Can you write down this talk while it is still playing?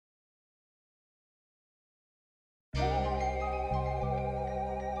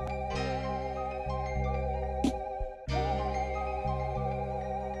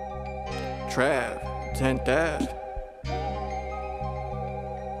Trav, 10th Ave.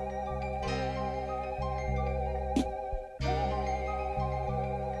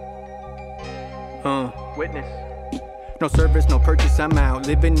 Witness. No service, no purchase, I'm out.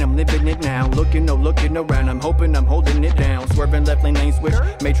 I'm living it now. Looking around, I'm hoping I'm holding it down. Swerving left lane switch,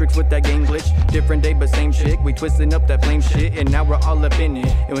 matrix with that game glitch. Different day, but same shit. We twisting up that flame shit, and now we're all up in it.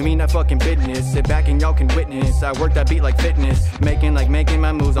 And we mean that fucking business. Sit back and y'all can witness. I work that beat like fitness. Making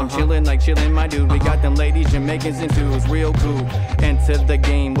my moves. I'm chilling like chilling, my dude. We got them ladies, Jamaicans and twos, real cool. Enter the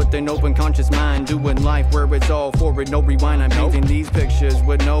game with an open conscious mind. Doing life where it's all forward, no rewind. I'm painting these pictures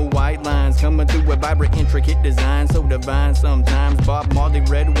with no white lines. Coming through a vibrant, intricate design. So divine sometimes. Bob Marley,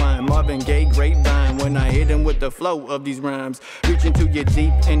 red wine, Marvin Gaye, grapevine. When I hit him with the flow of these rhymes, reaching to your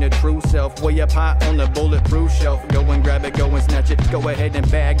deep inner true self, way up high on the bulletproof shelf. Go and grab it, go and snatch it. Go ahead and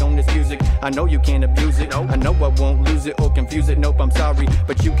bag on this music. I know you can't abuse it. I know I won't lose it or confuse it. Nope, I'm sorry,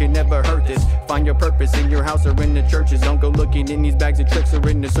 but you can never hurt this. Find your purpose in your house or in the churches. Don't go looking in these bags of tricks or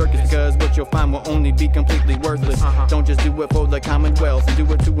in the circus, cause what you'll find will only be completely worthless. Don't just do it for the commonwealth, do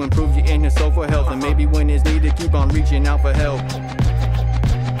it to improve your inner soul for health. And maybe when it's needed, keep on reaching out for help.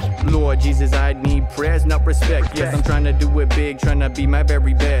 Lord Jesus, I need prayers, not respect. Yes, I'm trying to do it big, trying to be my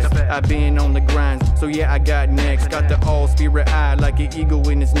very best. I've been on the grind, so yeah, I got next. Got the all spirit eye like an eagle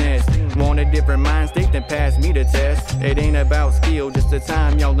in its nest. Want a different mind state than pass me the test. It ain't about skill, just the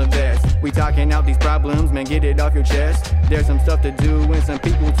time y'all invest. We talking out these problems, man, get it off your chest. There's some stuff to do and some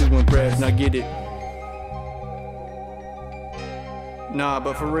people to impress. Now get it. Nah,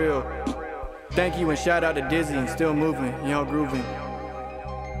 but for real, thank you and shout out to Dizzy and Still Moving, y'all grooving.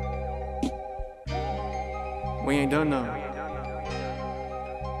 We ain't done now.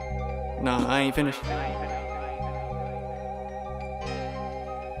 Nah, I ain't finished.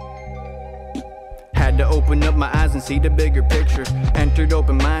 Had to open up my eyes and see the bigger picture. Entered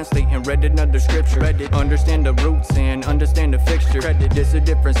open mind state and read another scripture. Understand the roots and understand the fixture. This a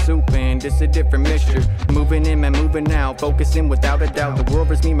different soup and this a different mixture. Moving in and moving out, focusing without a doubt. The world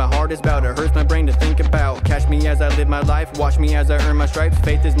hurts me, my heart is bout. It hurts my brain to think about. Catch me as I live my life, watch me as I earn my stripes.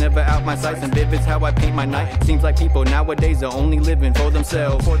 Faith is never out my sights and vivid's how I paint my night. Seems like people nowadays are only living for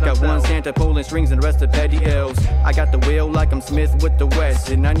themselves. Got one Santa pulling strings and the rest are petty elves. I got the wheel like I'm Smith with the West,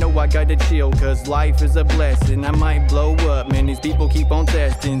 and I know I gotta chill cause life is a blessing. I might blow up, man, these people keep on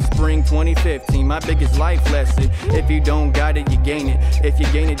testing. Spring 2015, my biggest life lesson. If you don't got it, you gain it. If you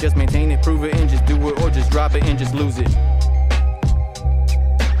gain it, just maintain it. Prove it and just do it, or just drop it and just lose it.